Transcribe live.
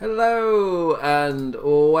Hello and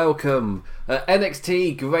welcome.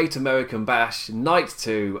 NXT Great American Bash Night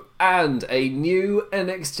 2 and a new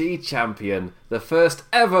NXT champion. The first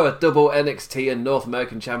ever double NXT and North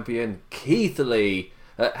American champion, Keith Lee.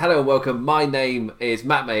 Hello and welcome. My name is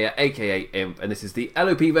Matt Mayer, aka Imp, and this is the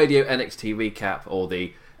LOP Radio NXT recap, or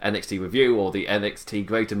the NXT review, or the NXT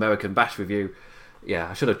Great American Bash review. Yeah,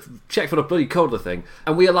 I should have checked for the bloody code of the thing.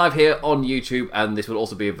 And we are live here on YouTube, and this will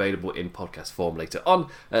also be available in podcast form later on.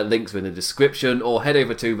 Links are in the description, or head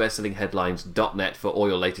over to WrestlingHeadlines.net for all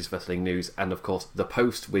your latest wrestling news, and of course the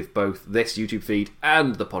post with both this YouTube feed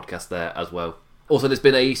and the podcast there as well. Also, there's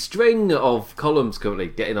been a string of columns currently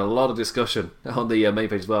getting a lot of discussion on the main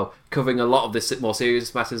page as well, covering a lot of the more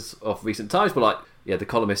serious matters of recent times, but the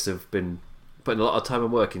columnists have been putting a lot of time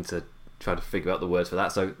and work into trying to figure out the words for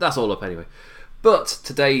that, so that's all up anyway. But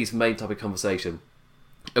today's main topic conversation,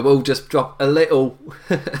 we'll just drop a little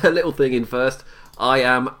thing in first. I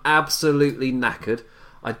am absolutely knackered.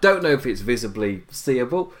 I don't know if it's visibly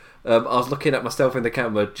seeable. I was looking at myself in the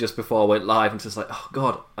camera just before I went live and just like, oh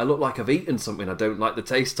god, I look like I've eaten something I don't like the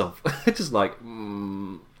taste of. Just like,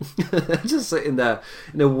 just sitting there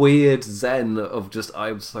in a weird zen of just,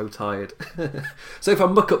 I'm so tired. So if I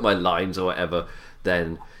muck up my lines or whatever,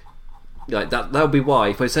 then that'll be why.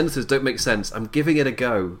 If my sentences don't make sense, I'm giving it a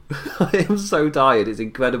go. I am so tired. It's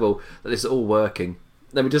incredible that it's all working.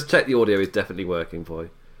 Let me just check the audio is definitely working for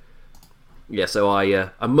you. Yeah, so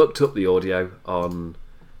I mucked up the audio on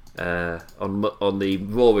the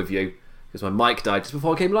Raw review because my mic died just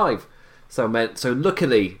before I came live. So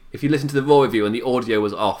luckily, if you listen to the Raw review and the audio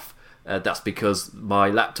was off, that's because my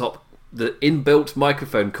laptop, the inbuilt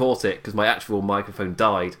microphone, caught it because my actual microphone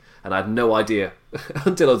died, and I had no idea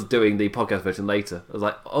until I was doing the podcast version later. I was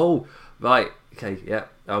like, oh, right, okay, yeah,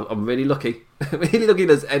 I'm really lucky. Really lucky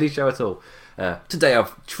there's any show at all. Today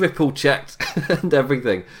I've triple checked and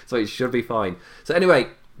everything, so it should be fine. So anyway,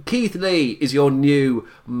 Keith Lee is your new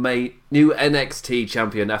NXT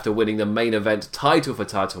champion after winning the main event title for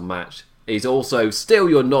title match. He's also still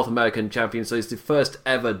your North American champion, so he's the first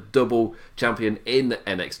ever double champion in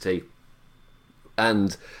NXT.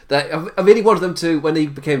 And I really wanted them to, when he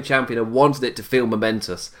became champion, I wanted it to feel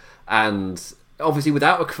momentous. And obviously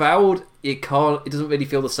without a crowd, it doesn't really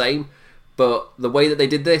feel the same. But the way that they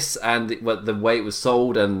did this, and the way it was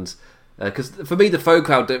sold, and because for me the faux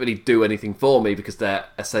crowd don't really do anything for me, because they're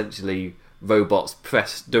essentially robots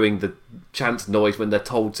doing the chant noise when they're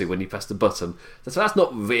told to, when you press the button. So that's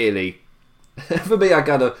not really, for me, I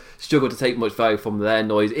kind of struggle to take much value from their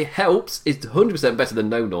noise. It helps, it's 100% better than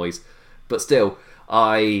no noise, but still,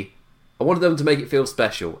 I wanted them to make it feel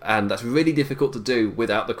special, and that's really difficult to do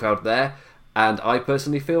without the crowd there, and I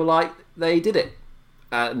personally feel like they did it.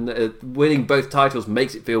 And winning both titles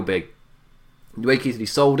makes it feel big. The way Keith Lee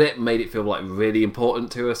sold it made it feel like really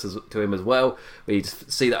important to him as well. We just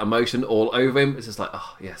see that emotion all over him. It's just like,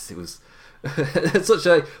 oh yes, it was such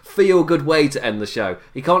a feel-good way to end the show.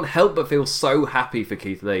 You can't help but feel so happy for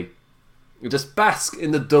Keith Lee. You just bask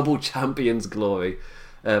in the double champion's glory.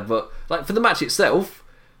 But for the match itself,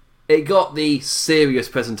 it got the serious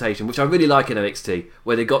presentation, which I really like in NXT,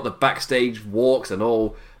 where they got the backstage walks and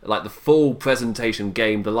all, like the full presentation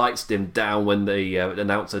game. The lights dimmed down when the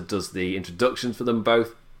announcer does the introductions for them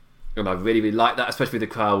both, and I really, really like that, especially the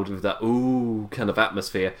crowd with that ooh kind of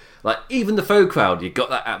atmosphere. Like even the faux crowd, you got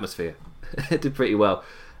that atmosphere. It did pretty well,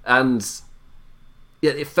 and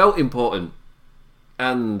yeah, it felt important.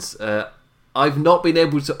 And I've not been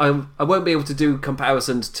able to. I won't be able to do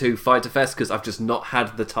comparisons to Fyter Fest because I've just not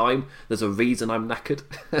had the time. There's a reason I'm knackered,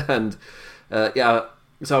 and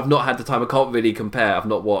so I've not had the time. I can't really compare. I've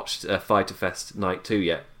not watched Fyter Fest Night 2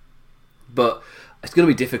 yet, but it's going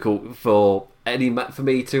to be difficult for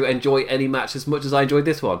me to enjoy any match as much as I enjoyed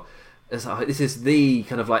this one. This is the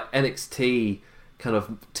kind of like NXT kind of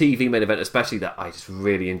TV main event, especially, that I just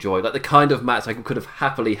really enjoyed. Like the kind of match I could have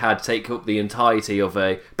happily had take up the entirety of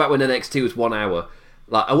back when NXT was 1 hour.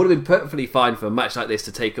 Like I would have been perfectly fine for a match like this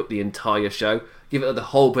to take up the entire show. Give it the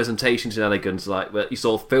whole presentation shenanigans, like where you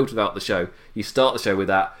sort of filter out the show. You start the show with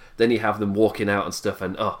that, then you have them walking out and stuff,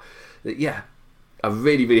 and I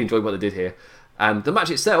really, really enjoyed what they did here. And the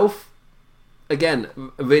match itself,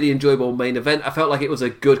 again, a really enjoyable main event. I felt like it was a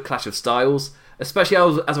good clash of styles, especially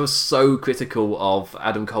as I was so critical of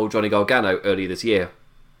Adam Cole, Johnny Gargano earlier this year,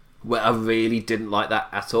 where I really didn't like that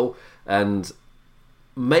at all. And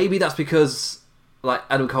maybe that's because like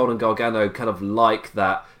Adam Cole and Gargano kind of like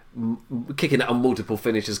that kicking it on multiple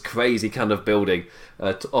finishes, crazy kind of building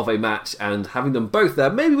of a match, and having them both there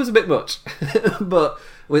maybe was a bit much. But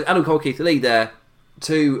with Adam Cole, Keith Lee there,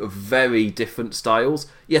 two very different styles.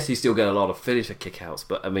 Yes, you still get a lot of finisher kickouts,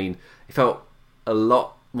 but I mean, it felt a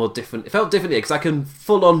lot more different. It felt differently because I can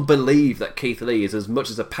full on believe that Keith Lee is as much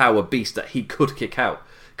as a power beast that he could kick out.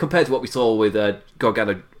 Compared to what we saw with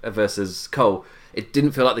Gargano versus Cole, it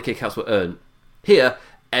didn't feel like the kickouts were earned. Here,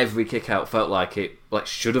 every kickout felt like it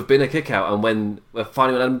should have been a kickout, and when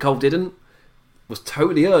finally when Adam Cole didn't, was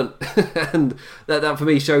totally earned. And that for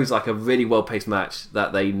me shows like a really well paced match,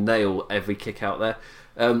 that they nail every kick out there.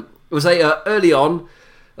 It was early on.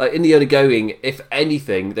 In the early going, if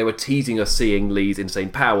anything, they were teasing us seeing Lee's insane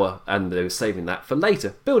power, and they were saving that for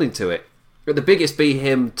later, building to it. But the biggest be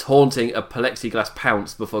him taunting a plexiglass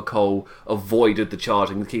pounce before Cole avoided the charge,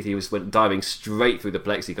 and Keith Lee just went diving straight through the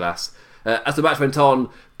plexiglass. As the match went on,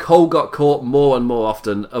 Cole got caught more and more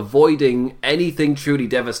often, avoiding anything truly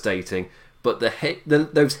devastating, but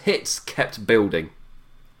those hits kept building.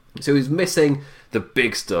 So he was missing the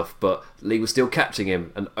big stuff, but Lee was still catching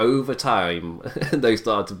him, and over time those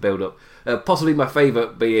started to build up. Possibly my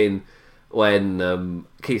favourite being when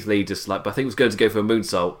Keith Lee just I think was going to go for a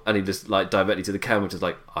moonsault, and he just directly to the camera just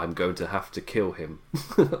I'm going to have to kill him.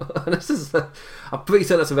 And this is, I'm pretty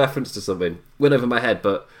certain that's a reference to something. Went over my head,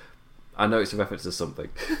 but I know it's a reference to something.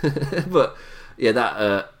 But yeah,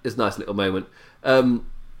 that is a nice little moment.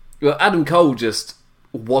 Adam Cole just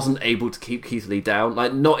wasn't able to keep Keith Lee down,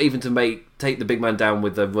 not even to take the big man down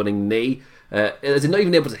with a running knee. Not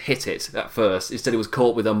even able to hit it at first. Instead, it was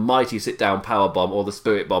caught with a mighty sit-down power bomb, or the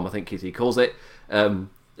spirit bomb, I think Keith Lee calls it. And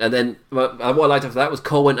then what I liked after that was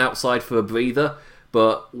Cole went outside for a breather,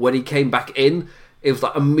 but when he came back in, it was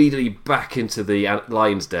immediately back into the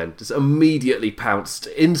lion's den. Just immediately pounced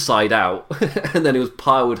inside out, and then it was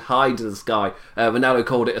piled high into the sky. Ronaldo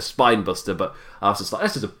called it a spine buster, but I was just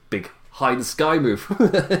that's just a big high in the sky move.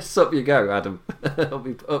 Up you go, Adam.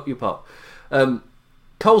 Up you pop.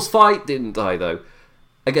 Cole's fight didn't die though.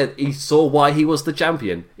 Again, he saw why he was the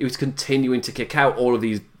champion. He was continuing to kick out all of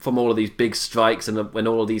these big strikes, and when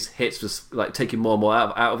all of these hits was taking more and more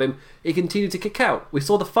out of him, he continued to kick out. We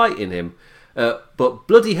saw the fight in him. But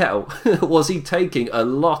bloody hell, was he taking a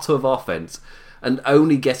lot of offense and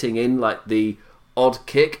only getting in the odd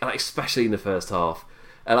kick, especially in the first half.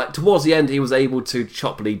 Towards the end, he was able to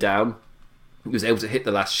chop Lee down. He was able to hit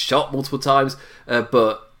the last shot multiple times,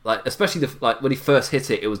 but especially when he first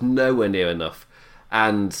hit it, it was nowhere near enough.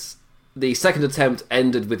 And the second attempt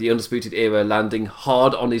ended with the Undisputed Era landing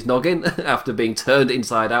hard on his noggin after being turned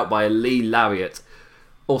inside out by a Lee Lariat.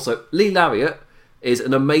 Also, Lee Lariat is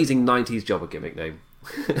an amazing 90s jobber gimmick name.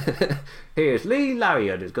 Here's Lee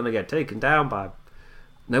Lariat is going to get taken down by...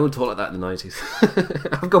 No one talked like that in the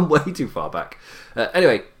 90s. I've gone way too far back.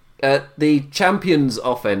 Anyway, the champion's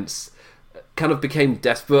offense kind of became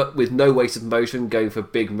desperate with no wasted motion, going for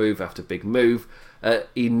big move after big move.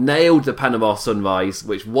 He nailed the Panama Sunrise,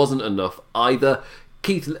 which wasn't enough either.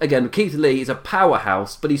 Keith Lee is a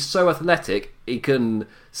powerhouse, but he's so athletic he can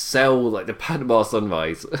sell the Panama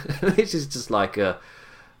Sunrise, which is just just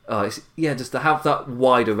to have that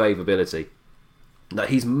wide array of ability.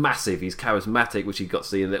 He's massive, he's charismatic, which you got to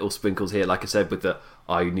see in little sprinkles here. Like I said, with the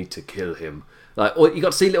I need to kill him, or you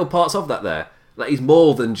got to see little parts of that there. He's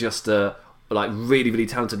more than just a really really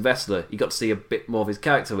talented wrestler. You got to see a bit more of his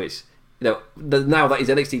character, which now that he's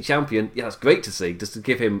NXT champion, that's great to see, just to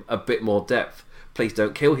give him a bit more depth. Please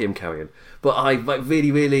don't kill him, Carrion. But I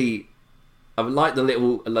really I like the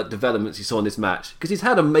little developments you saw in this match, because he's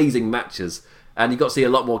had amazing matches, and you got to see a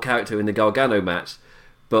lot more character in the Gargano match.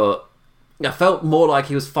 But I felt more like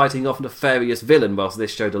he was fighting off a nefarious villain, whilst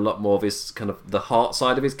this showed a lot more of his kind of the heart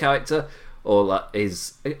side of his character, or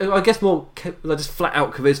his, I guess, more just flat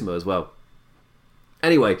out charisma as well.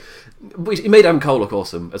 Anyway, he made Adam Cole look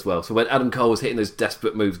awesome as well. So when Adam Cole was hitting those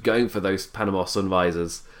desperate moves, going for those Panama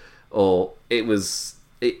Sunrisers,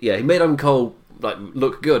 he made Adam Cole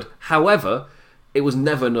look good. However, it was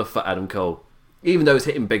never enough for Adam Cole, even though he was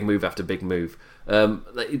hitting big move after big move.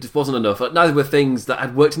 It just wasn't enough. Neither were things that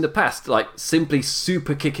had worked in the past, simply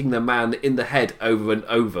super kicking the man in the head over and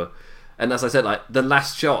over. And as I said, the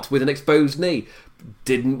last shot with an exposed knee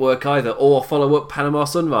didn't work either, or follow up Panama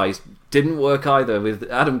Sunrise didn't work either, with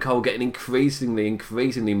Adam Cole getting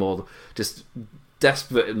increasingly more just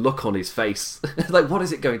desperate look on his face. What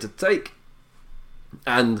is it going to take?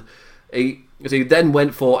 And he then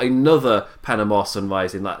went for another Panama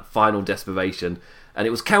Sunrise in that final desperation, and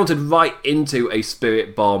it was countered right into a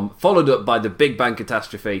Spirit Bomb, followed up by the Big Bang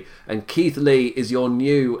Catastrophe, and Keith Lee is your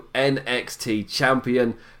new NXT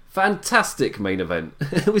champion. Fantastic main event.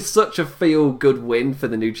 It was such a feel-good win for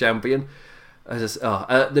the new champion.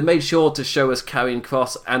 They made sure to show us Karrion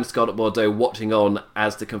Kross and Scarlett Bordeaux watching on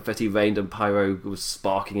as the confetti rained and pyro was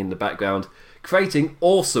sparking in the background, creating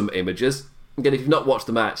awesome images. Again, if you've not watched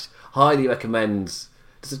the match, highly recommend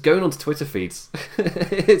just going onto Twitter feeds.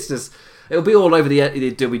 It's just, it'll be all over the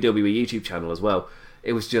WWE YouTube channel as well.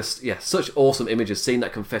 It was just, such awesome images, seeing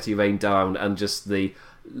that confetti rain down and just the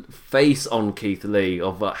face on Keith Lee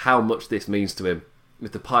of how much this means to him,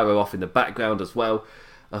 with the pyro off in the background as well.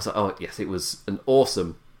 I was like, oh yes, it was an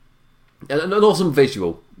awesome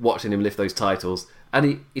visual watching him lift those titles,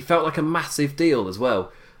 and he felt like a massive deal as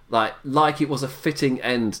well, like it was a fitting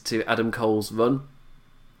end to Adam Cole's run,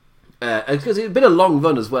 because it had been a long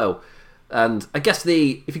run as well. And I guess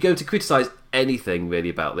if you're going to criticise anything really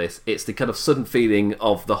about this, it's the kind of sudden feeling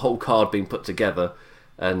of the whole card being put together.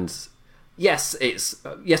 And yes,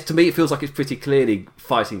 to me it feels like it's pretty clearly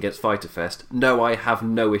fighting against Fyter Fest. No, I have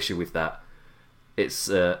no issue with that. It's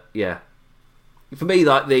for me,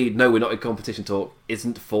 like no, we're not in competition talk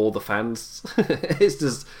isn't for the fans. It's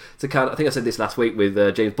just to kind of, I think I said this last week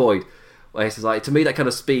with James Boyd, where he says, like, to me that kind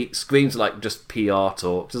of screams like just PR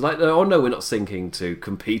talk. It's like, oh no, we're not sinking to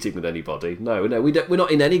competing with anybody. No, we're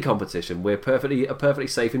not in any competition. We're a perfectly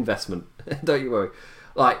safe investment. Don't you worry.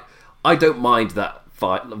 Like, I don't mind that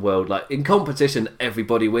fight world. Like, in competition,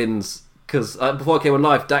 everybody wins. Because before I came on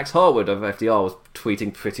live, Dax Harwood of FDR was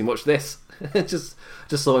tweeting pretty much this. just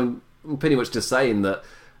saw him pretty much just saying that,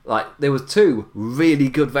 like, there was 2 really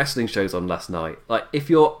good wrestling shows on last night. Like, if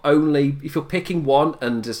you're picking one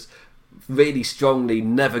and just really strongly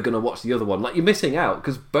never going to watch the other one, like, you're missing out,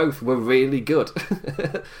 because both were really good.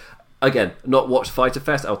 Again, not watch Fyter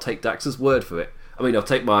Fest, I'll take Dax's word for it. I mean, I'll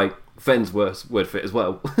take my friend's word for it as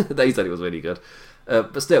well. They said it was really good.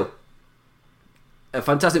 But still, a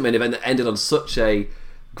fantastic main event that ended on such a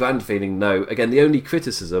grand feeling note. Again, the only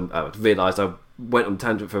criticism, I realised I went on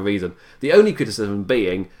tangent for a reason, the only criticism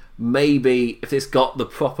being, maybe if it's got the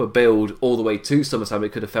proper build all the way to SummerSlam,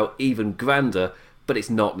 it could have felt even grander. But it's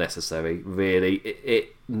not necessary, really.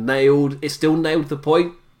 It still nailed the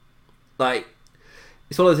point. Like,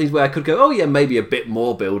 it's one of the things where I could go, oh yeah, maybe a bit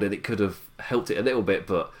more build and it could have helped it a little bit,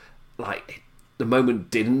 but like, the moment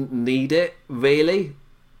didn't need it, really.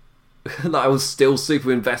 Like, I was still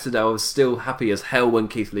super invested. I was still happy as hell when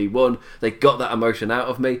Keith Lee won. They got that emotion out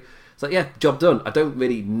of me. It's like, yeah, job done. I don't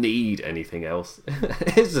really need anything else.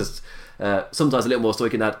 It's just sometimes a little more so we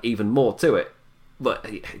can add even more to it. But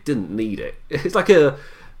it didn't need it. It's like I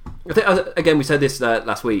think, again, we said this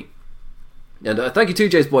last week. And thank you to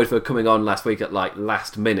James Boyd for coming on last week at, like,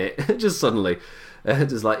 last minute. Just suddenly.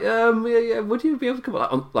 Just like, would you be able to come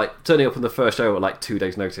on? Like, turning up on the first show at, like, 2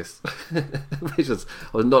 days' notice. Which I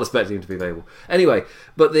was not expecting him to be available. Anyway,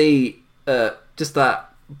 but just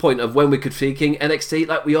that point of when we're critiquing NXT,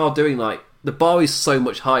 like, we are doing, like, the bar is so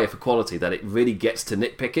much higher for quality that it really gets to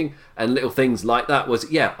nitpicking, and little things like that was,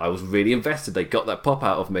 I was really invested. They got that pop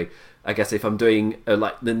out of me. I guess if I'm doing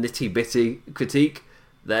like the nitty-bitty critique,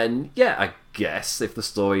 then I guess if the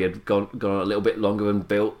story had gone on a little bit longer and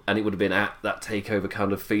built, and it would have been at that takeover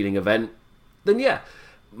kind of feeling event, then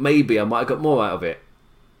maybe I might have got more out of it.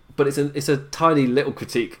 But it's a tiny little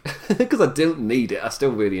critique because I didn't need it. I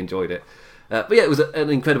still really enjoyed it. But it was an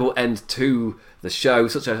incredible end to the show.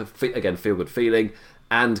 Such a, again, feel-good feeling.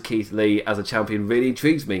 And Keith Lee as a champion really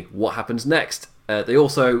intrigues me. What happens next? They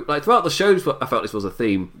also, like, throughout the shows, I felt this was a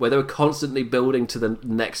theme where they were constantly building to the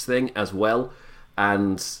next thing as well.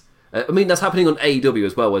 And, I mean, that's happening on AEW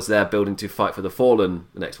as well, as they're building to Fight for the Fallen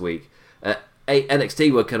next week.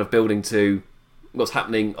 NXT were kind of building to what's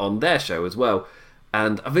happening on their show as well.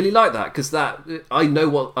 And I really like that, because I know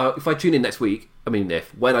what, if I tune in next week,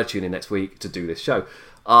 when I tune in next week to do this show,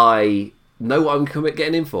 I know what I'm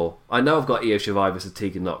getting in for. I know I've got Io Shirai versus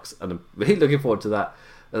Tegan Nox, and I'm really looking forward to that.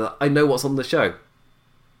 I know what's on the show.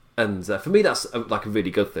 And for me, that's a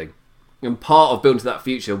really good thing. And part of building to that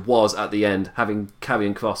future was, at the end, having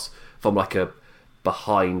Karrion Kross from like a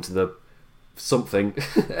behind the something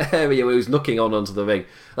area where he was looking onto the ring.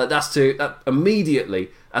 Like, that immediately,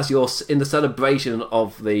 as you're in the celebration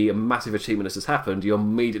of the massive achievement that has happened, you're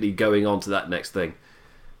immediately going on to that next thing.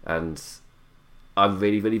 And I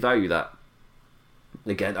really, really value that.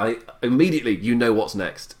 Again, you know what's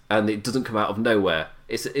next, and it doesn't come out of nowhere.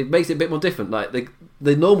 It makes it a bit more different. Like,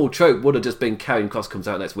 the normal trope would have just been Karrion Kross comes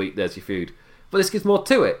out next week, there's your feud. But this gives more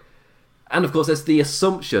to it. And of course, there's the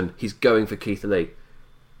assumption he's going for Keith Lee.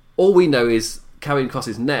 All we know is Karrion Kross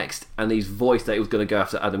is next, and he's voiced that he was going to go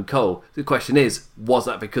after Adam Cole. The question is, was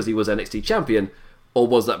that because he was NXT champion, or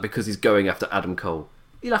was that because he's going after Adam Cole?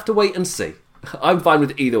 You'll have to wait and see. I'm fine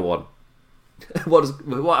with either one. What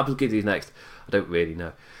happens to Keith Lee next? I don't really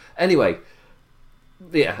know. Anyway,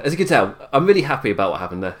 as you can tell, I'm really happy about what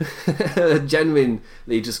happened there.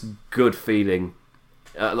 Genuinely just good feeling.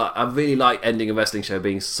 I really like ending a wrestling show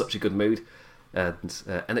being such a good mood, and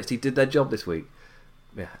NXT did their job this week.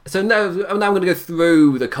 Yeah. So now I'm going to go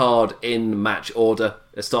through the card in match order,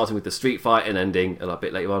 starting with the street fight and ending a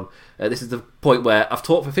bit later on. This is the point where I've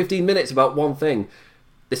talked for 15 minutes about one thing.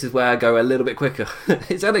 This is where I go a little bit quicker.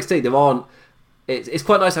 It's NXT. There aren't. It's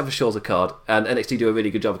quite nice to have a shorter card, and NXT do a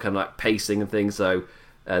really good job of kind of like pacing and things. So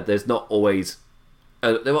there's not always.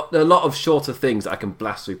 There are a lot of shorter things that I can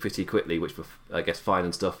blast through pretty quickly, which were, I guess, fine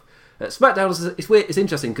and stuff. SmackDown it's weird. It's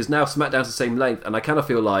interesting because now SmackDown's the same length, and I kind of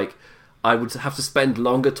feel like I would have to spend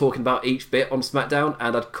longer talking about each bit on SmackDown,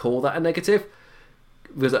 and I'd call that a negative.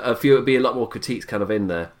 Because I feel it would be a lot more critiques kind of in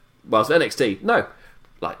there. Whilst NXT, no.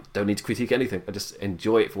 Don't need to critique anything. I just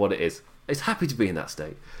enjoy it for what it is. It's happy to be in that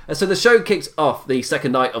state. And so the show kicks off the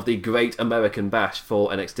second night of the Great American Bash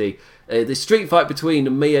for NXT. The street fight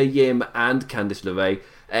between Mia Yim and Candice LeRae.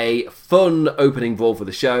 A fun opening brawl for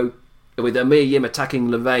the show, with Mia Yim attacking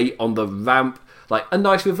LeRae on the ramp. A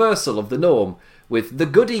nice reversal of the norm, with the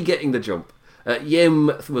goodie getting the jump.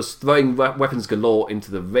 Yim was throwing weapons galore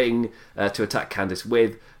into the ring to attack Candice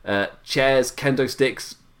with. Chairs, kendo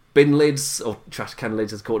sticks, bin lids, or trash can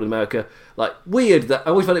lids as called in America. Weird that I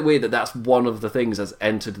always found it weird that that's one of the things that's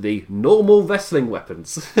entered the normal wrestling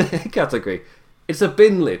weapons category. It's a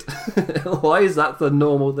bin lid. Why is that the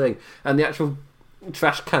normal thing? And the actual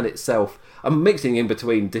trash can itself, I'm mixing in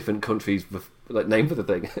between different countries with name for the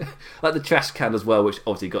thing. The trash can as well, which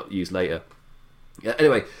obviously got used later.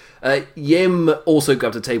 Anyway, Yim also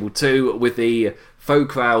grabbed a table too, with the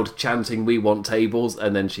faux crowd chanting "We want tables,"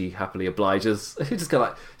 and then she happily obliges. It's just kind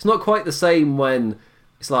of it's not quite the same when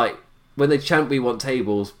it's when they chant "We want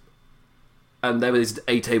tables," and there is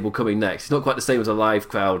a table coming next. It's not quite the same as a live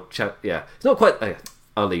crowd chant. Yeah, it's not quite.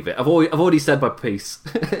 I'll leave it. I've already said my piece.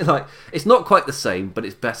 It's not quite the same, but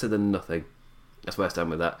it's better than nothing. That's where I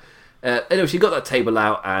stand with that. Anyway, she got that table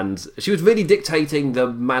out, and she was really dictating the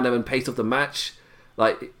manner and pace of the match.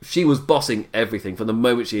 She was bossing everything from the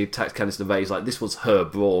moment she attacked Candice LeRae. This was her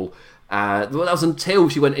brawl. That was until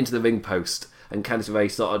she went into the ring post and Candice LeRae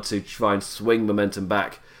started to try and swing momentum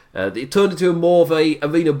back. It turned into more of a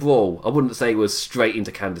arena brawl. I wouldn't say it was straight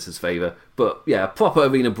into Candice's favour, but yeah, a proper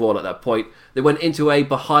arena brawl at that point. They went into a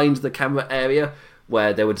behind the camera area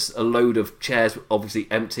where there was a load of chairs, obviously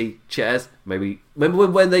empty chairs. Maybe remember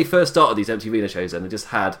when they first started these empty arena shows, and they just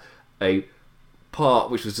had a part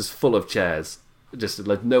which was just full of chairs. Just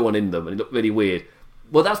no one in them, and it looked really weird.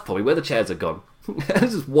 Well, that's probably where the chairs are gone.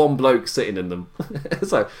 There's just one bloke sitting in them.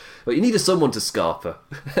 But you needed someone to scarf her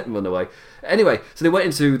and run away. Anyway, so they went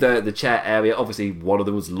into the chair area. Obviously, one of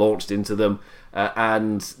them was launched into them,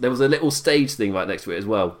 and there was a little stage thing right next to it as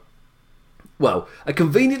well. Well, a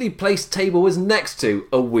conveniently placed table was next to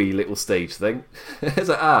a wee little stage thing. It's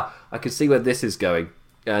I can see where this is going.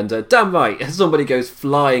 And damn right, somebody goes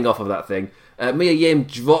flying off of that thing. Mia Yim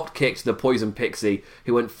drop kicked the Poison Pixie,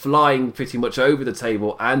 who went flying pretty much over the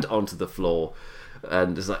table and onto the floor.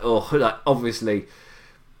 And it's obviously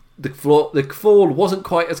the fall wasn't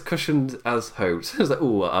quite as cushioned as hoped. It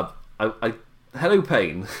was hello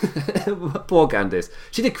pain. Poor Candice.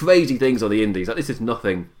 She did crazy things on the indies. This is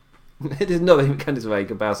nothing. It is nothing Candice LeRae in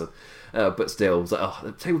comparison. But still, it was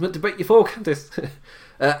the table's meant to break your fall, Candice.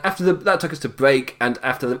 That took us to break, and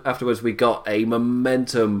afterwards we got a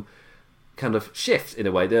momentum kind of shift in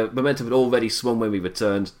a way. The momentum had already swung when we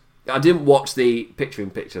returned. I didn't watch the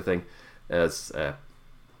picture-in-picture thing, as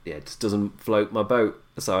it just doesn't float my boat.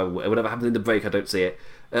 So whatever happened in the break, I don't see it.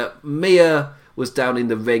 Mia was down in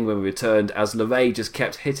the ring when we returned, as LeRae just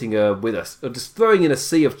kept hitting her with us, just throwing in a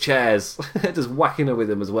sea of chairs, just whacking her with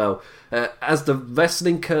them as well. As the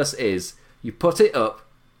wrestling curse is, you put it up,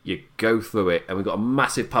 you go through it, and we've got a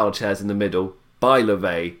massive pile of chairs in the middle by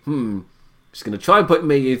LeRae. She's going to try and put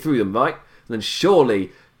Mia Yim through them, right? And then surely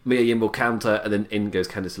Mia Yim will counter, and then in goes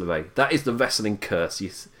Candice LeRae. That is the wrestling curse.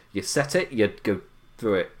 You set it, you go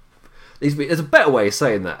through it. There's a better way of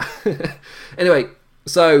saying that. Anyway,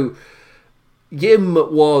 so Yim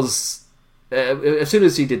was... as soon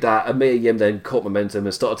as she did that, Mia Yim then caught momentum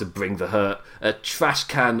and started to bring the hurt. A trash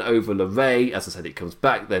can over LeRae. As I said, it comes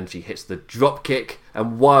back. Then she hits the drop kick.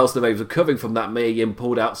 And whilst LeRae was recovering from that, Mia Yim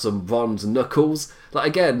pulled out some bronze knuckles.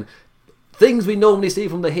 Again, things we normally see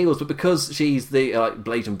from the heels, but because she's the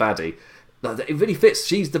blatant baddie, it really fits.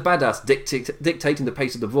 She's the badass dictating the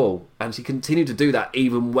pace of the brawl, and she continued to do that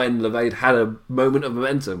even when LeRae had a moment of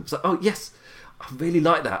momentum. It's oh yes, I really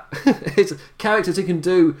like that. It's characters who can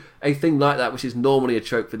do a thing like that, which is normally a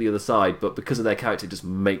trope for the other side, but because of their character, it just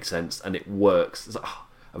makes sense and it works. It's I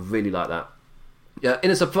really like that. Yeah, in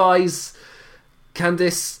a surprise,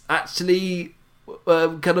 Candice actually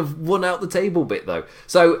kind of won out the table bit though.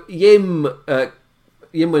 So Yim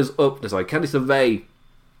was up. Sorry, Candice LeRae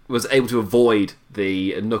was able to avoid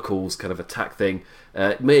the Knuckles kind of attack thing.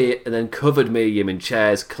 And then covered Mia Yim in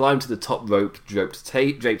chairs, climbed to the top rope,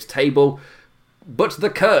 draped table. But the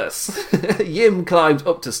curse! Yim climbed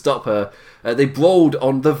up to stop her. They brawled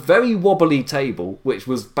on the very wobbly table, which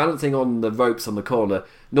was balancing on the ropes on the corner.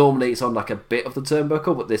 Normally it's on like a bit of the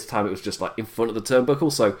turnbuckle, but this time it was just like in front of the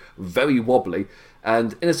turnbuckle, so very wobbly.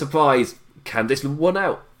 And in a surprise, Candice won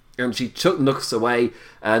out. And she took Knuckles away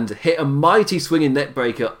and hit a mighty swinging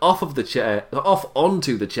neckbreaker off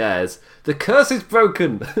onto the chairs. The curse is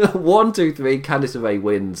broken! 1, 2, 3, Candice LeRae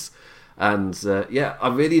wins. And I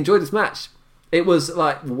really enjoyed this match. It was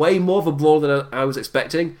like way more of a brawl than I was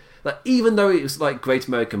expecting. Like, even though it was like Great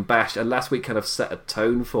American Bash and last week kind of set a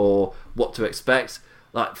tone for what to expect,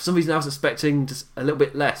 like for some reason I was expecting just a little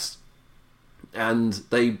bit less. And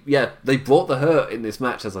they brought the hurt in this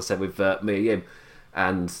match, as I said, with Mia Yim.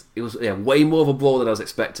 And it was way more of a brawl than I was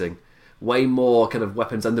expecting. Way more kind of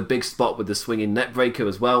weapons, and the big spot with the swinging neckbreaker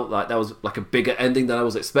as well. Like, that was like a bigger ending than I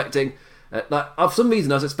was expecting. For some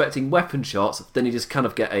reason I was expecting weapon shots, then you just kind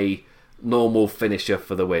of get a normal finisher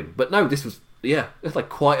for the win. But no, this was like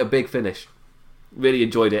quite a big finish. Really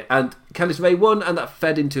enjoyed it. And Candice LeRae won, and that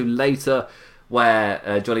fed into later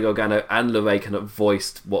where Johnny Gargano and LeRae kind of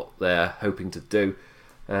voiced what they're hoping to do.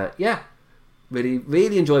 Really,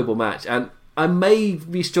 really enjoyable match. And I may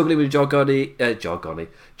be struggling with Johnny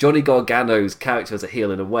Gargano's character as a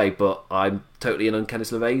heel in a way, but I'm totally in on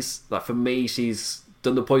Candice LeRae's. Like, for me, she's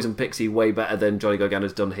done the Poison Pixie way better than Johnny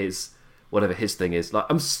Gargano's done his, whatever his thing is. Like,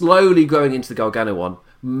 I'm slowly growing into the Gargano one.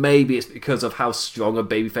 Maybe it's because of how strong a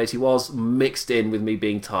babyface he was, mixed in with me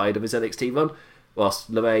being tired of his NXT run.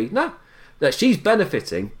 Whilst LeRae, no. That she's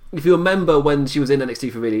benefiting. If you remember when she was in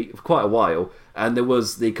NXT for quite a while, and there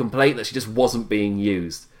was the complaint that she just wasn't being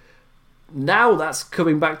used. Now that's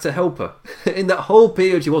coming back to help her. In that whole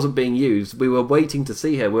period she wasn't being used, we were waiting to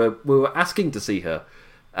see her. We were asking to see her.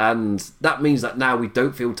 And that means that now we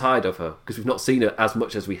don't feel tired of her, because we've not seen her as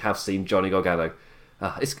much as we have seen Johnny Gargano.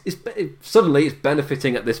 Suddenly it's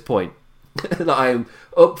benefiting at this point. That I am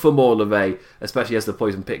up for more LeRae, especially as the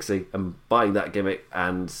Poison Pixie, and buying that gimmick.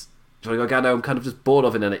 And Johnny Gargano I'm kind of just bored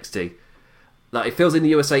of in NXT. Like, it feels in the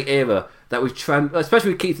USA era that we've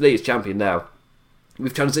especially with Keith Lee as champion now,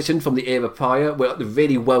 we've transitioned from the era prior, where the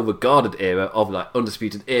really well-regarded era of like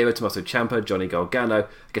Undisputed Era, Tommaso Ciampa, Johnny Gargano.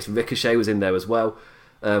 I guess Ricochet was in there as well.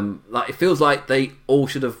 It feels like they all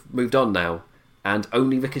should have moved on now, and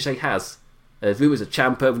only Ricochet has. There's rumours of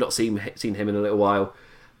Ciampa, we've not seen him in a little while.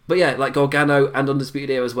 But yeah, like Gargano and Undisputed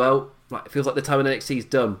Era as well. Like, it feels like the time in NXT is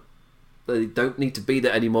done. They don't need to be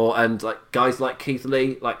there anymore, and like guys like Keith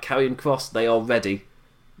Lee, like Karrion Kross, they are ready.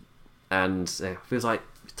 And it feels like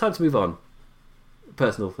it's time to move on.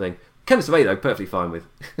 Personal thing. Candice LeRae, though, perfectly fine with.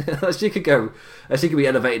 She could be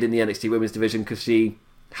elevated in the NXT Women's division, because she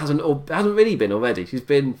hasn't really been already. She's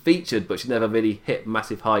been featured, but she's never really hit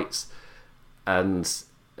massive heights, and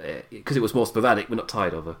because it was more sporadic, we're not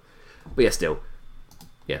tired of her. But yeah, still,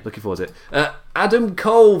 looking forward to it. Adam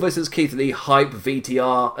Cole versus Keith Lee hype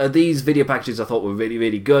VTR. These video packages I thought were really,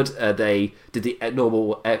 really good. They did the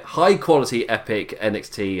normal high quality epic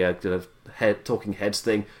NXT talking heads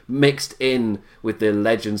thing, mixed in with the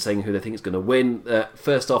legend saying who they think is going to win.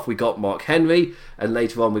 First off, we got Mark Henry, and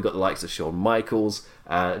later on we got the likes of Shawn Michaels.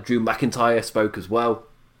 Drew McIntyre spoke as well.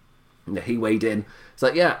 He weighed in. So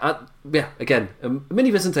again, a mini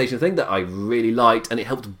presentation thing that I really liked, and it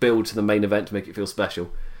helped build to the main event to make it feel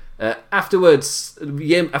special. Afterwards,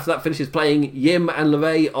 after that finishes playing, Yim and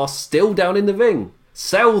LeRae are still down in the ring.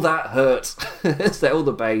 Sell that hurt. Sell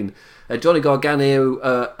the pain. Johnny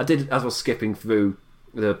Gargano, I did, as I was skipping through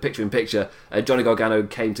the picture-in-picture, Johnny Gargano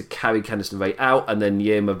came to carry Candice LeRae out, and then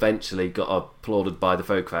Yim eventually got applauded by the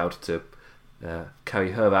faux crowd to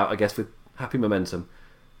carry her out, I guess, with happy momentum.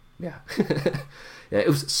 Yeah. It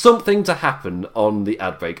was something to happen on the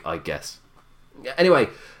ad break, I guess. Anyway,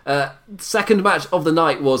 second match of the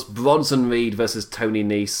night was Bronson Reed versus Tony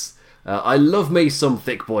Nese. I love me some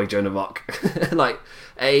thick boy Jonah Rock.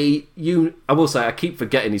 I will say, I keep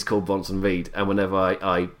forgetting he's called Bronson Reed, and whenever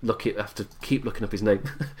I have to keep looking up his name.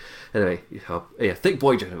 Anyway, thick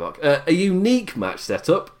boy Jonah Rock. A unique match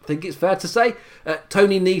setup, I think it's fair to say.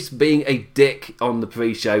 Tony Nese being a dick on the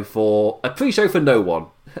pre-show for no one.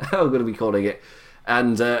 How I'm going to be calling it.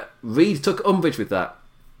 And Reed took umbrage with that.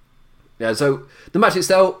 Yeah, so the match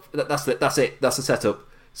itself, that's it. That's the setup.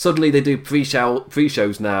 Suddenly they do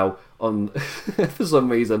pre-shows now on for some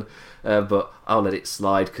reason, but I'll let it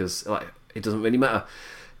slide because it doesn't really matter.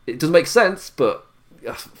 It doesn't make sense, but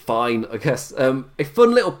fine, I guess. A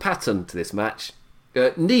fun little pattern to this match.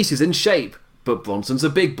 Nese is in shape, but Bronson's a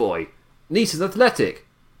big boy. Nese is athletic,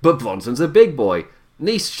 but Bronson's a big boy.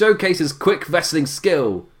 Nese showcases quick wrestling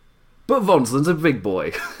skill, but Vonslun's a big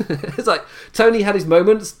boy. It's like Tony had his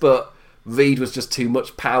moments, but Reed was just too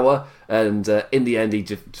much power, and in the end he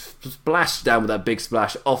just splashed down with that big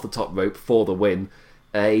splash off the top rope for the win.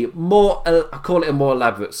 I call it a more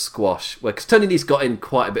elaborate squash, because Tony Nese got in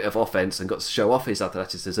quite a bit of offense and got to show off his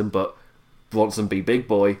athleticism, but Bronson be big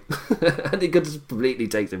boy, and he could just completely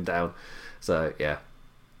take him down. So yeah,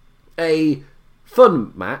 a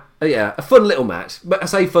fun match. A fun little match. But I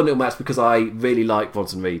say fun little match because I really like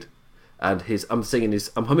Bronson Reed, and I'm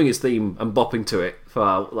humming his theme and bopping to it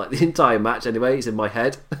for like the entire match. Anyway, it's in my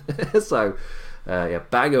head. So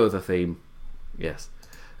banger of the theme. Yes.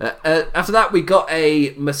 After that, we got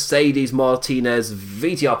a Mercedes Martinez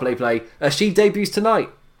VTR play. She debuts tonight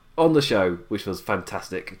on the show, which was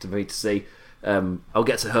fantastic to me to see. I'll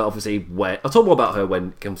get to her obviously I'll talk more about her when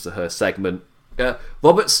it comes to her segment.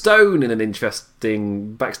 Robert Stone in an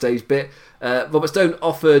interesting backstage bit. Robert Stone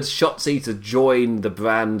offered Shotzi to join the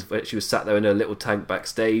brand when she was sat there in her little tank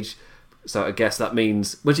backstage. So I guess that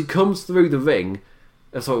means when she comes through the ring,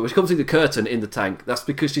 when she comes through the curtain in the tank, that's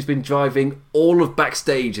because she's been driving all of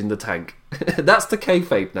backstage in the tank. That's the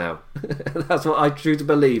kayfabe now. That's what I truly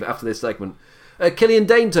believe after this segment. Killian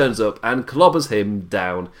Dane turns up and clobbers him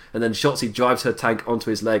down, and then Shotzi drives her tank onto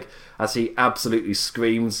his leg as he absolutely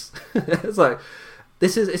screams. It's like,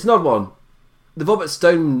 it's an odd one. The Robert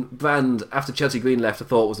Stone brand, after Chelsea Green left, I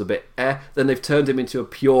thought was a bit then they've turned him into a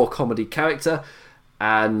pure comedy character,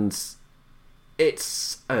 and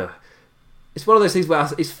it's one of those things where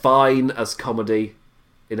it's fine as comedy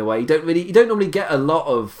in a way. You don't normally get a lot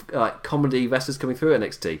of comedy wrestlers coming through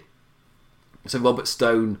NXT. So Robert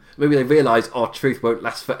Stone, maybe they realise our truth won't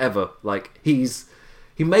last forever. Like he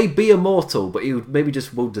may be immortal, but he maybe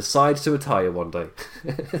just will decide to retire one day.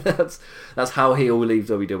 that's how he'll leave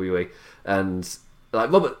WWE. And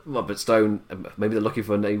like Robert Stone, maybe they're looking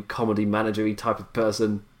for a new comedy manager-y type of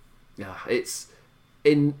person. Yeah, is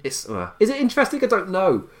it interesting? I don't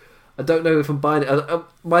know. I don't know if I'm buying it.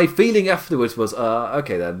 My feeling afterwards was,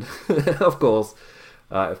 okay then, of course,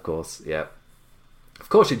 yeah. Of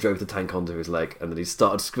course he drove the tank onto his leg and then he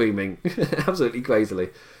started screaming absolutely crazily.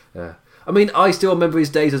 I mean, I still remember his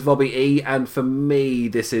days as Robbie E, and for me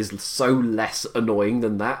this is so less annoying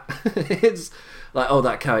than that. It's like,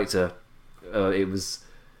 that character, it was,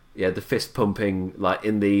 the fist pumping, like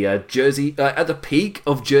in the Jersey, at the peak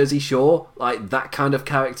of Jersey Shore, like that kind of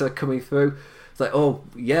character coming through. It's like,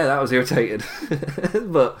 that was irritating.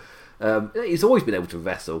 But he's always been able to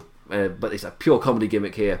wrestle, but it's a pure comedy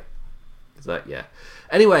gimmick here. So yeah.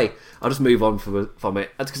 Anyway, I'll just move on from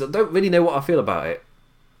it because I don't really know what I feel about it.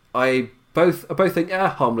 I both think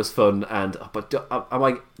harmless fun, but do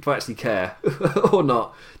I actually care or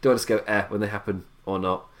not? Do I just go when they happen or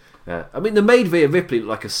not? I mean, they made Rhea Ripley look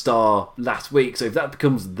like a star last week, so if that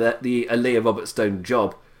becomes the Aaliyah Robert Stone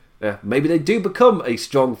job, maybe they do become a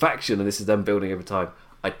strong faction, and this is them building over time.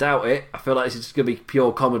 I doubt it. I feel like this is just going to be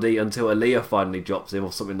pure comedy until Aaliyah finally drops him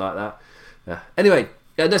or something like that. Anyway.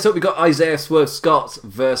 Next up we got Isaiah Swerve Scott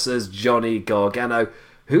versus Johnny Gargano.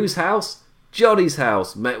 Whose house? Johnny's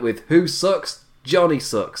house. Met with who sucks? Johnny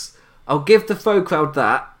sucks. I'll give the faux crowd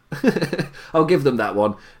that. I'll give them that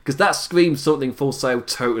one, because that screams something Full Sail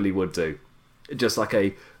totally would do. Just like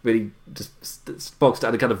a really just bog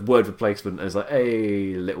standard kind of word replacement, and it's like,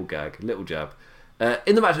 hey, little gag, little jab.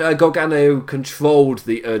 In the match, Gargano controlled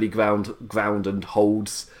the early ground and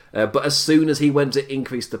holds, but as soon as he went to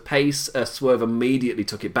increase the pace, Swerve immediately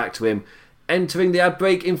took it back to him, entering the ad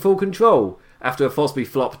break in full control after a Fosbury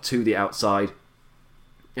flop to the outside.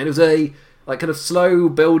 And it was a kind of slow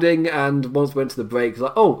building, and once we went to the break, it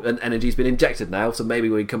was like, and energy's been injected now, so maybe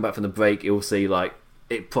when we come back from the break, you'll see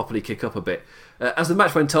it properly kick up a bit. As the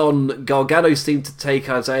match went on, Gargano seemed to take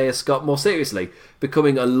Isaiah Scott more seriously,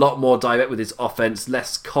 becoming a lot more direct with his offense,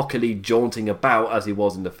 less cockily jaunting about as he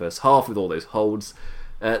was in the first half with all those holds.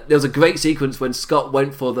 There was a great sequence when Scott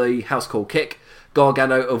went for the house call kick.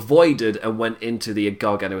 Gargano avoided and went into the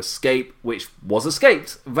Gargano escape, which was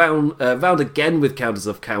escaped. Round again with counters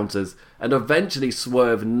of counters, and eventually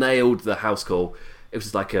Swerve nailed the house call. It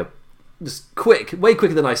was like just quick, way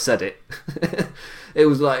quicker than I said it. It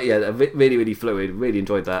was really, really fluid. Really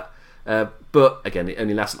enjoyed that. But again, it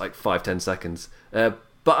only lasted 5-10 seconds. But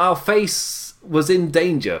our face was in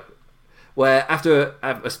danger, where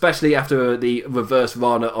especially after the reverse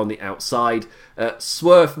Rana on the outside,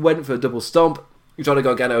 Swerve went for a double stomp. Johnny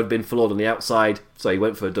Gargano had been floored on the outside, so he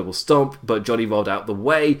went for a double stomp, but Johnny rolled out the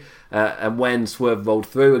way, and when Swerve rolled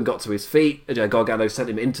through and got to his feet, Gargano sent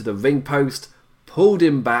him into the ring post, pulled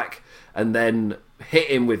him back, and then hit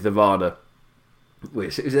him with the Rana.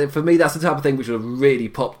 Which, for me, that's the type of thing which would have really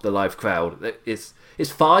popped the live crowd. It's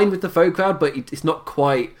fine with the faux crowd, but it's not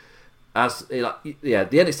quite as the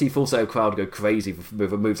NXT Full Sail crowd go crazy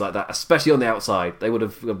with moves like that, especially on the outside. They would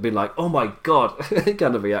have been like, "Oh my god,"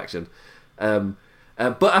 kind of reaction. But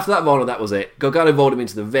after that roll, that was it. Gargano rolled him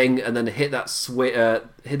into the ring and then hit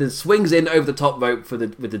swings in over the top rope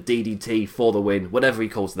with the DDT for the win, whatever he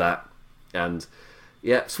calls that. And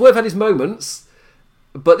yeah, Swerve had his moments.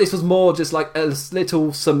 But this was more just like a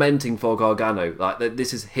little cementing for Gargano. Like,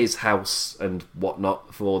 this is his house and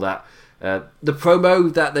whatnot for all that. The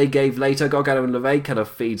promo that they gave later, Gargano and LeRae, kind of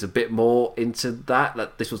feeds a bit more into that.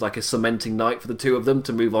 That this was like a cementing night for the two of them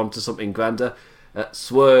to move on to something grander.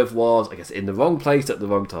 Swerve was, I guess, in the wrong place at the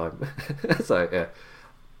wrong time. So, yeah.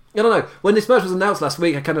 I don't know. When this match was announced last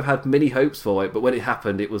week, I kind of had mini hopes for it. But when it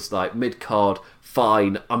happened, it was like mid-card,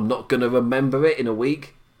 fine. I'm not going to remember it in a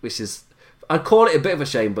week, which is... I'd call it a bit of a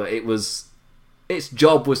shame, but its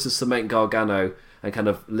job was to cement Gargano and kind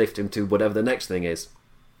of lift him to whatever the next thing is.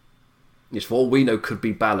 Which, for all we know, could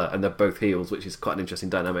be Balor, and they're both heels, which is quite an interesting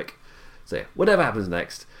dynamic. So yeah, whatever happens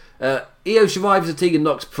next. Io Shirai vs Tegan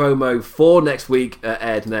Nox promo for next week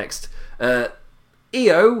aired next.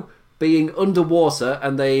 Io being underwater,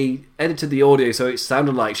 and they edited the audio so it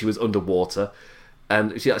sounded like she was underwater,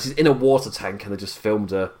 and she's in a water tank, and they just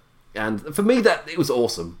filmed her. And for me, it was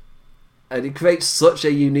awesome. And it creates such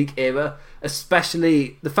a unique era,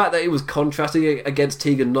 especially the fact that it was contrasting against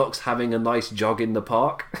Tegan Nox having a nice jog in the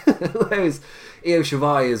park. Whereas Io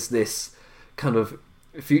Shirai is this kind of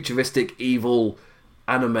futuristic, evil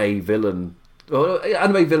anime villain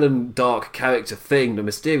dark character thing, the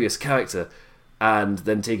mysterious character. And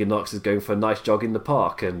then Tegan Nox is going for a nice jog in the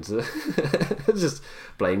park and just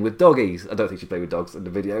playing with doggies. I don't think she played with dogs in the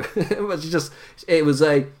video. But it was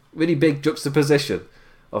a really big juxtaposition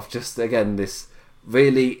of just, again, this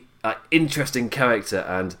really interesting character,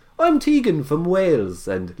 and I'm Tegan from Wales,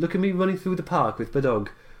 and look at me running through the park with my dog.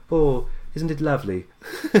 Oh, isn't it lovely?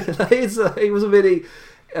 It was a really,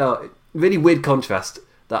 really weird contrast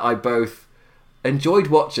that I both enjoyed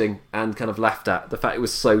watching and kind of laughed at. The fact it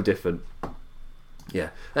was so different.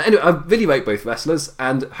 Yeah. Anyway, I really rate both wrestlers,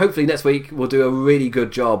 and hopefully next week we'll do a really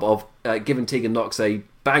good job of giving Tegan Nox a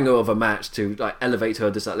banger of a match to elevate her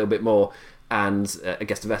just a little bit more. And I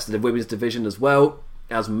guess the rest of the women's division as well,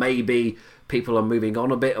 as maybe people are moving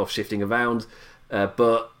on a bit or shifting around.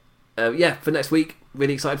 But for next week,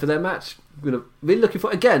 really excited for their match. Really looking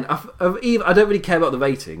for, again, I don't really care about the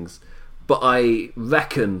ratings, but I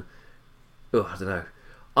reckon, I don't know.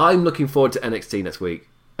 I'm looking forward to NXT next week.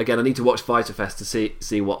 Again, I need to watch Fighter Fest to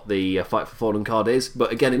see what the Fight for Fallen card is.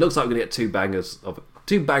 But again, it looks like we're going to get two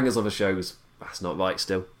bangers of a shows. That's not right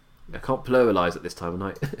still. I can't pluralise at this time of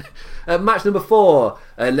night. Match number 4,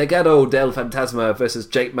 Legado del Fantasma versus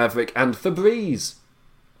Jake Maverick and Fabriz.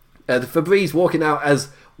 The Fabriz walking out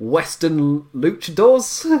as Western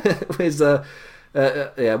Luchadors. With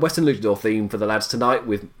Western Luchador theme for the lads tonight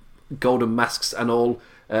with golden masks and all.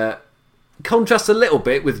 Contrasts a little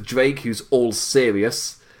bit with Drake, who's all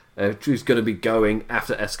serious, who's going to be going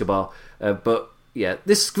after Escobar. But yeah,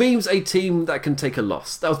 this screams a team that can take a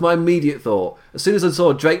loss. That was my immediate thought. As soon as I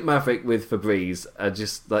saw Drake Maverick with Fabriz,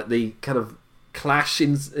 just like the kind of clash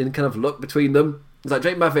in kind of look between them. It's like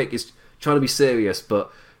Drake Maverick is trying to be serious,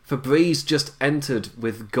 but Fabriz just entered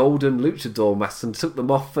with golden luchador masks and took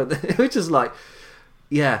them off. And it was just like,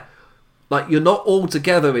 yeah, like you're not all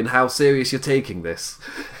together in how serious you're taking this.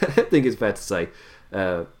 I think it's fair to say.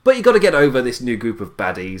 But you got to get over this new group of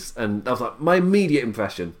baddies. And that was like my immediate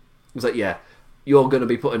impression. It was like, yeah, you're going to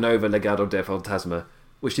be putting over Legado del Fantasma,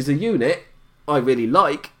 which is a unit I really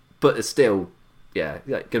like, but it's still, going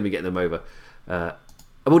to be getting them over.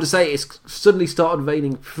 I will just say it's suddenly started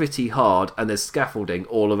raining pretty hard, and there's scaffolding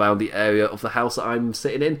all around the area of the house that I'm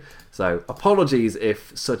sitting in. So apologies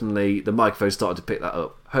if suddenly the microphone started to pick that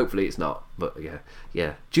up. Hopefully it's not, but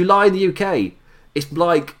yeah. July in the UK, it's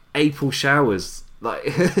like April showers. Like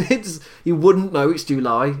you wouldn't know it's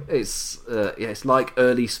July. It's like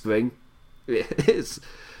early spring. It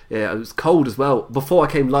was cold as well. Before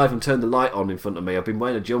I came live and turned the light on in front of me, I've been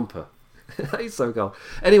wearing a jumper. It's so cold.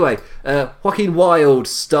 Anyway, Joaquin Wilde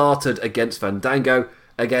started against Fandango.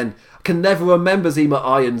 Again, I can never remember Zema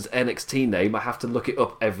Iron's NXT name. I have to look it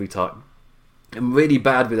up every time. I'm really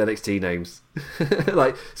bad with NXT names.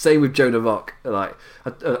 Like, same with Jonah Rock. Like,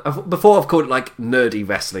 before I've called it like nerdy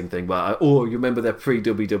wrestling thing, but you remember their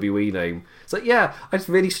pre-WWE name. It's like, yeah, I just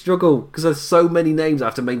really struggle because there's so many names I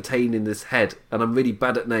have to maintain in this head, and I'm really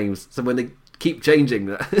bad at names. So when they keep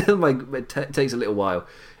changing, it takes a little while.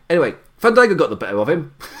 Anyway, Fandango got the better of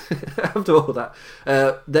him after all that.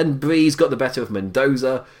 Then Breeze got the better of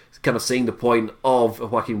Mendoza, kind of seeing the point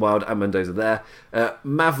of Joaquin Wilde and Mendoza there.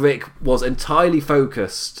 Maverick was entirely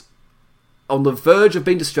focused on the verge of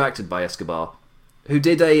being distracted by Escobar, who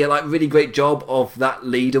did a really great job of that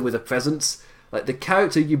leader with a presence. Like the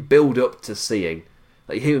character you build up to seeing.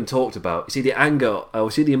 Like you hear him talked about. You see the anger, or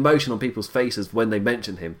you see the emotion on people's faces when they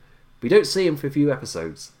mention him. We don't see him for a few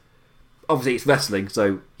episodes. Obviously it's wrestling,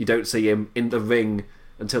 so you don't see him in the ring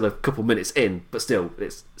until a couple minutes in, but still,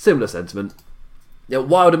 it's similar sentiment.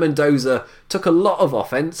 Wilde and Mendoza took a lot of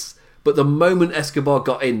offence, but the moment Escobar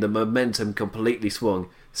got in, the momentum completely swung.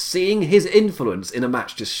 Seeing his influence in a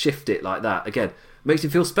match just shift it like that, again, makes you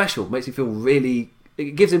feel special, makes you feel really...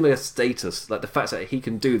 It gives him a status, like the fact that he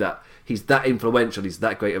can do that. He's that influential, he's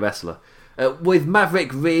that great a wrestler. With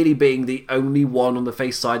Maverick really being the only one on the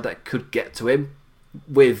face side that could get to him,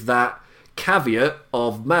 with that caveat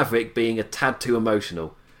of Maverick being a tad too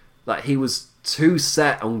emotional. Like he was too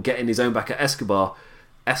set on getting his own back at Escobar.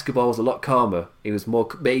 Escobar was a lot calmer. He was more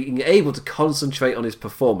being able to concentrate on his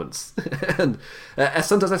performance. And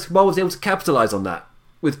Santos Escobar was able to capitalise on that.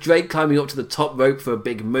 With Drake climbing up to the top rope for a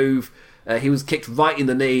big move, he was kicked right in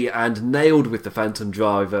the knee and nailed with the Phantom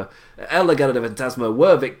Driver. El Legado de Fantasma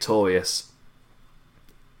were victorious.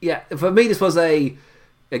 Yeah, for me this was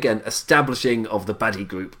again, establishing of the baddie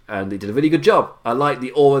group, and they did a really good job. I like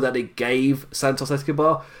the aura that it gave Santos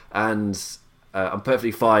Escobar, and I'm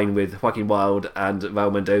perfectly fine with Joaquin Wilde and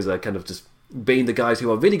Raul Mendoza kind of just being the guys who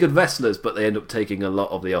are really good wrestlers, but they end up taking a lot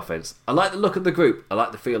of the offense. I like the look of the group. I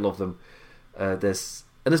like the feel of them. There's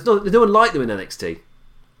no one like them in NXT.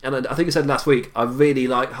 And I think I said last week, I really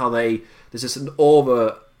like how there's just an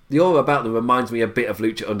aura. The aura about them reminds me a bit of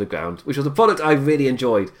Lucha Underground, which was a product I really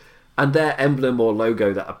enjoyed. And their emblem or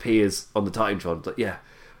logo that appears on the Titantron,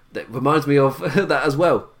 that reminds me of that as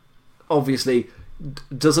well. Obviously,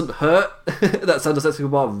 doesn't hurt that Santos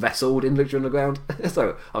Escobar wrestled in Lucha Underground.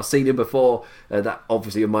 So I've seen him before. That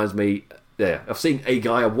obviously reminds me. Yeah, I've seen a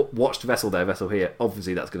guy I watched wrestle here.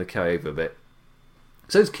 Obviously, that's going to carry over a bit.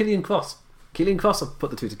 So it's Killian Cross. Killian Cross, I've put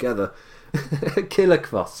the two together. Killer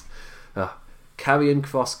Cross. Karrion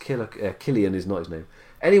Cross, Killian is not his name.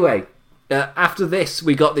 Anyway, after this,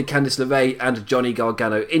 we got the Candice LeRae and Johnny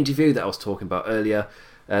Gargano interview that I was talking about earlier.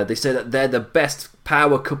 They say that they're the best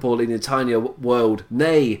power couple in the entire world,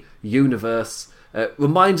 nay, universe.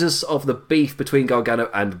 Reminds us of the beef between Gargano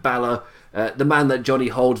and Balor. The man that Johnny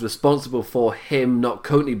holds responsible for him not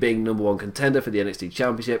currently being number one contender for the NXT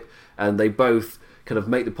Championship. And they both kind of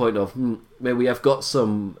make the point of, maybe we have got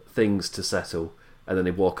some things to settle. And then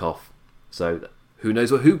they walk off. So who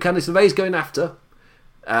knows who Candice LeRae is going after.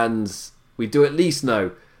 And we do at least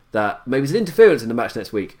know that maybe it's an interference in the match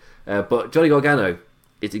next week. But Johnny Gargano,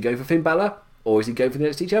 is he going for Finn Balor or is he going for the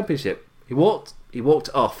NXT Championship? He walked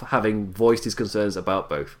off having voiced his concerns about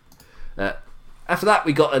both. After that,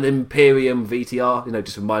 we got an Imperium VTR,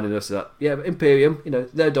 just reminding us that, Imperium,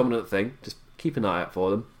 they're a dominant thing. Just keep an eye out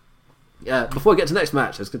for them. Before we get to the next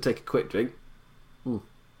match, I was going to take a quick drink.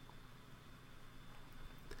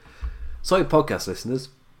 Sorry, podcast listeners.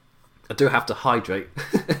 I do have to hydrate.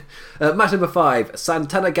 Match number 5,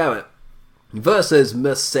 Santana Garrett versus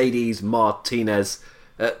Mercedes Martinez.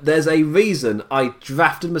 There's a reason I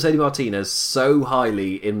drafted Mercedes Martinez so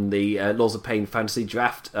highly in the Laws of Pain fantasy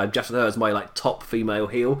draft. I drafted her as my top female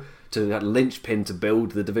heel to linchpin to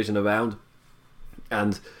build the division around.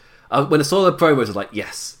 And when I saw the promos, I was like,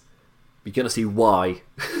 yes, you're going to see why.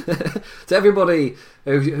 To everybody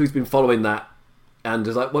who's been following that and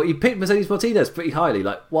was like, well, you picked Mercedes Martinez pretty highly.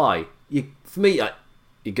 Like, why? For me,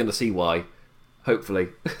 you're going to see why. Hopefully.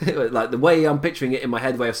 The way I'm picturing it in my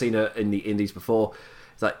head, the way I've seen her in the indies before,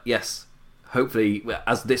 it's like, yes, hopefully,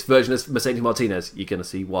 as this version of Mercedes Martinez, you're going to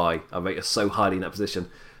see why I rate her so highly in that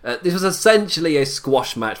position. This was essentially a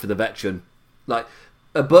squash match for the veteran.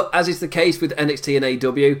 But as is the case with NXT and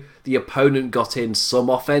AEW, the opponent got in some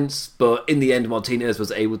offense, but in the end, Martinez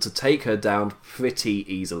was able to take her down pretty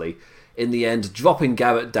easily. In the end, dropping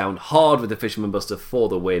Garrett down hard with the Fisherman Buster for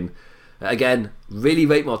the win. Again, really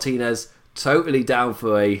rate Martinez. Totally down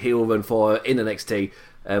for a heel run for her in NXT.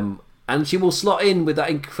 And she will slot in with that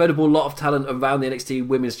incredible lot of talent around the NXT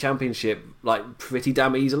Women's Championship pretty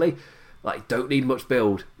damn easily. Don't need much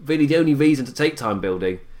build. Really, the only reason to take time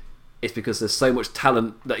building is because there's so much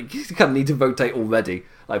talent that you kind of need to rotate already.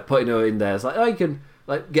 Putting her in there, it's you can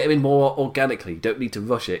get him in more organically. You don't need to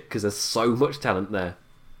rush it because there's so much talent there.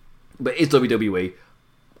 But it's WWE.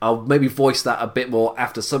 I'll maybe voice that a bit more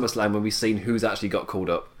after SummerSlam when we've seen who's actually got called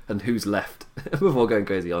up and who's left before going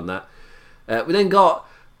crazy on that. We then got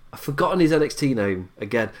I've forgotten his NXT name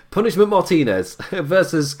again. Punishment Martinez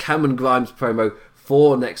versus Cameron Grimes promo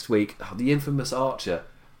for next week. Oh, the infamous Archer.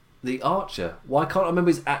 The Archer. Why can't I remember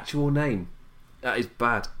his actual name? That is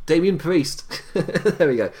bad. Damian Priest. There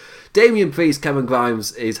we go. Damian Priest, Cameron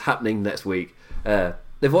Grimes is happening next week.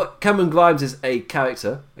 Cameron Grimes is a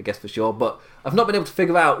character, I guess for sure, but I've not been able to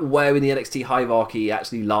figure out where in the NXT hierarchy he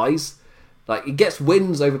actually lies. Like, he gets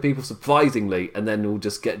wins over people surprisingly, and then he'll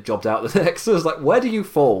just get jobbed out the next. So it's like, where do you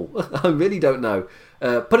fall? I really don't know.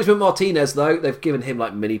 Punishment Martinez, though, they've given him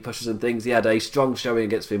like mini pushes and things. He had a strong showing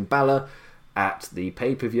against Finn Balor at the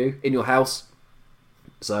pay-per-view in your house.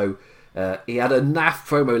 So he had a naff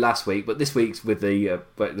promo last week, but this week's with the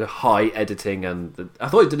high editing and I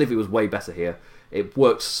thought his delivery was way better here. It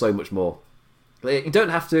worked so much more. You don't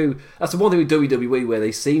have to. That's the one thing with WWE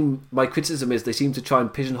where my criticism is they seem to try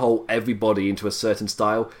and pigeonhole everybody into a certain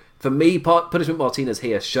style. For me, Punishment Martinez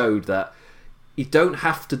here showed that you don't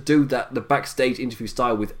have to do the backstage interview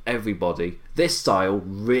style with everybody. This style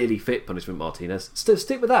really fit Punishment Martinez.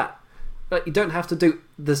 Stick with that. Like, you don't have to do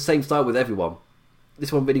the same style with everyone.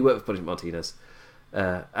 This one really worked with Punishment Martinez.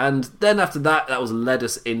 And then after that was led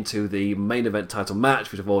us into the main event title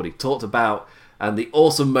match, which I've already talked about. And the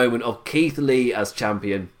awesome moment of Keith Lee as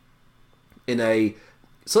champion in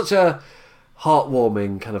such a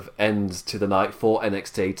heartwarming kind of end to the night for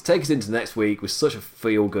NXT to take us into next week with such a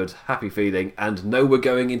feel-good, happy feeling. And no, we're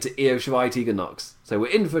going into Io Shirai Tegan Nox. So we're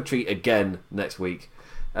in for a treat again next week.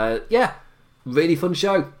 Really fun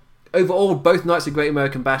show. Overall, both nights of Great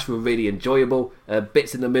American Bash were really enjoyable.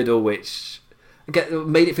 Bits in the middle which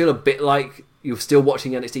made it feel a bit like you're still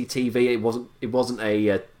watching NXT TV. It wasn't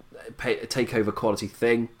a takeover quality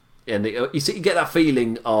thing, and you get that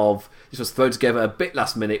feeling of this was thrown together a bit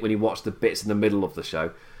last minute when you watch the bits in the middle of the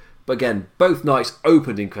show. But again, both nights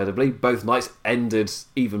opened incredibly, both nights ended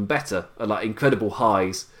even better, like incredible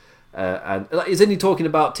highs, and isn't he talking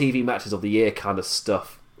about TV matches of the year kind of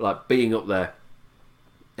stuff, like being up there.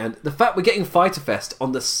 And the fact we're getting Fyter Fest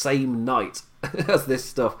on the same night as this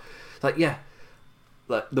stuff, like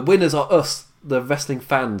the winners are us, the wrestling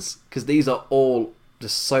fans, because these are all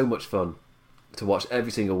just so much fun to watch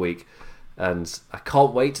every single week, and I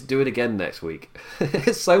can't wait to do it again next week.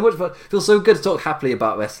 It's so much fun. It feels so good to talk happily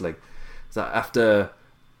about wrestling. So after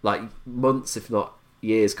like months, if not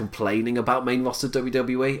years, complaining about main roster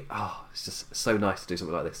WWE, it's just so nice to do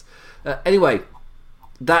something like this. Anyway,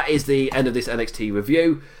 that is the end of this NXT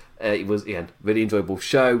review. It was, again, really enjoyable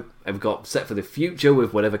show. And we've got set for the future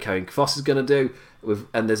with whatever Karrion Kross is going to do.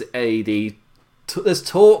 And there's there's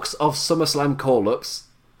talks of SummerSlam call-ups,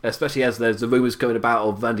 especially as there's the rumours going about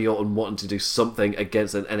of Randy Orton wanting to do something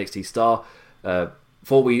against an NXT star. But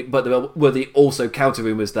there were also counter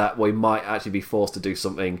rumours that we might actually be forced to do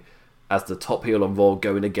something as the top heel on Raw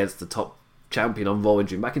going against the top champion on Raw,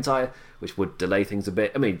 Drew McIntyre, which would delay things a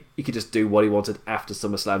bit. I mean, he could just do what he wanted after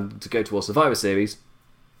SummerSlam to go towards Survivor Series.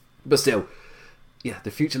 But still,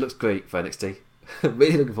 the future looks great for NXT.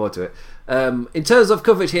 Really looking forward to it. In terms of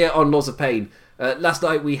coverage here on Laws of Pain, last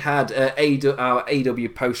night we had our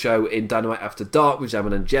AEW post-show in Dynamite After Dark with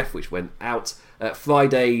Jamin and Jeff, which went out.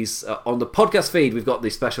 Fridays on the podcast feed, we've got the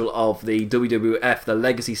special of the WWF, the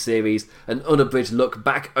Legacy Series, an unabridged look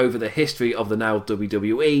back over the history of the now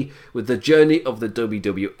WWE, with the journey of the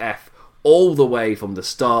WWF all the way from the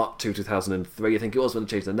start to 2003, I think it was when they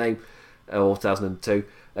changed their name, or 2002.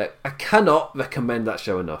 I cannot recommend that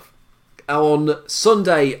show enough. On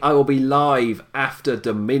Sunday, I will be live after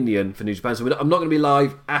Dominion for New Japan. So I'm not going to be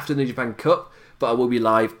live after the New Japan Cup, but I will be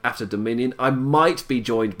live after Dominion. I might be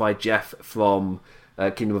joined by Jeff from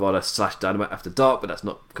Kingdom of Honor / Dynamite After Dark, but that's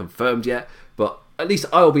not confirmed yet. But at least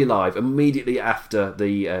I will be live immediately after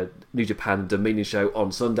the New Japan Dominion show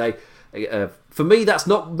on Sunday. For me, that's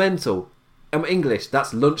not mental. I'm English.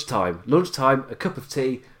 That's lunchtime. Lunchtime, a cup of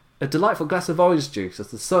tea, a delightful glass of orange juice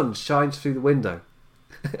as the sun shines through the window.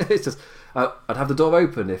 It's just, I'd have the door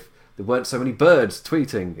open if there weren't so many birds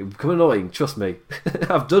tweeting. It would become annoying, trust me.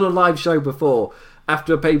 I've done a live show before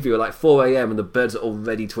after a pay-per-view at like 4 a.m. and the birds are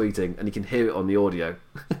already tweeting and you can hear it on the audio.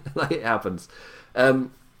 Like, it happens.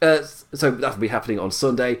 So that'll be happening on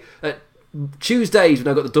Sunday. Tuesdays, we've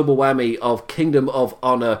now got the double whammy of Kingdom of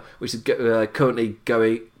Honor, which is currently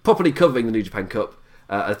properly covering the New Japan Cup.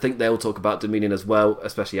 I think they'll talk about Dominion as well,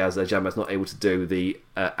 especially as Jammer's not able to do the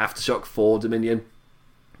Aftershock for Dominion.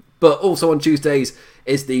 But also on Tuesdays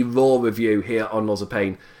is the Raw review here on Laws of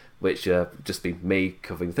Pain, which just be me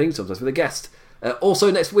covering things, sometimes with a guest.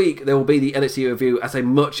 Also next week, there will be the NXT review at a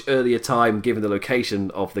much earlier time, given the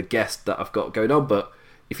location of the guest that I've got going on. But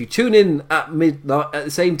if you tune in at midnight, at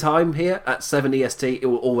the same time here, at 7 EST, it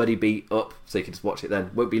will already be up, so you can just watch it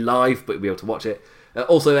then. Won't be live, but you'll be able to watch it.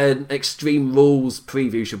 Also, an Extreme Rules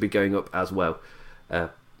preview should be going up as well.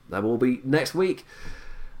 That will be next week.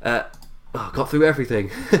 Got through everything.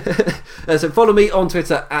 So follow me on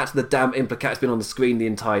Twitter at the damn Implicat. It's been on the screen the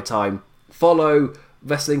entire time. Follow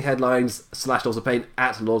Wrestling Headlines / Laws of Pain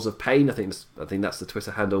at Laws of Pain. I think that's the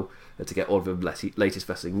Twitter handle to get all of the latest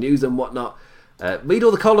wrestling news and whatnot. Read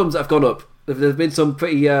all the columns that have gone up. There's been some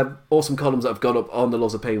pretty awesome columns that have gone up on the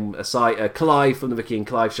Laws of Pain site. Clive from the Ricky and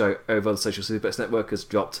Clive show over on the Social Suplex Network has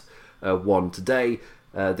dropped one today.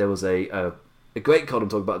 There was a great column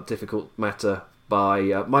talking about a difficult matter by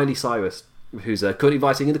Miley Cyrus, who's currently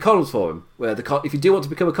writing in the Columns Forum, where if you do want to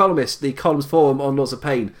become a columnist, the Columns Forum on Laws of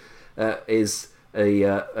Pain is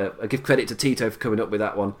I give credit to Tito for coming up with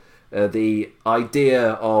that one. The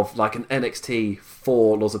idea of like an NXT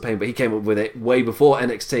for Laws of Pain, but he came up with it way before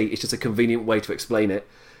NXT. It's just a convenient way to explain it,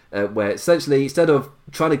 where essentially instead of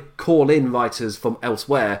trying to call in writers from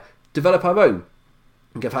elsewhere, develop our own.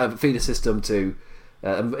 And have a feeder system to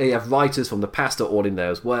have writers from the past are all in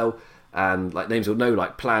there as well, and like names you'll know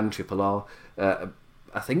like Plan, Triple R.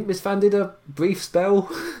 I think Miss Fan did a brief spell.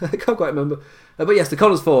 I can't quite remember. But yes, the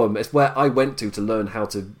Columns Forum is where I went to learn how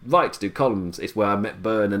to write, to do columns. It's where I met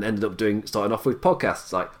Byrne and ended up starting off with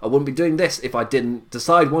podcasts. Like, I wouldn't be doing this if I didn't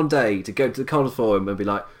decide one day to go to the Columns Forum and be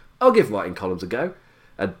like, I'll give writing columns a go.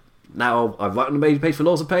 And now I write on the main page for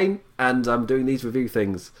Laws of Pain, and I'm doing these review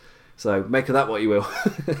things. So make of that what you will.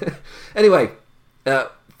 Anyway,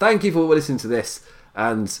 thank you for listening to this.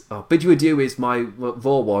 And bid you adieu is my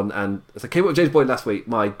Raw one, and as I came up with James Boyd last week,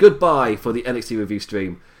 my goodbye for the NXT review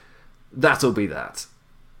stream. That'll be that.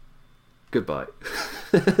 Goodbye.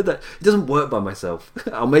 It doesn't work by myself.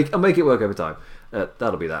 I'll make it work over time.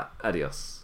 That'll be that. Adios.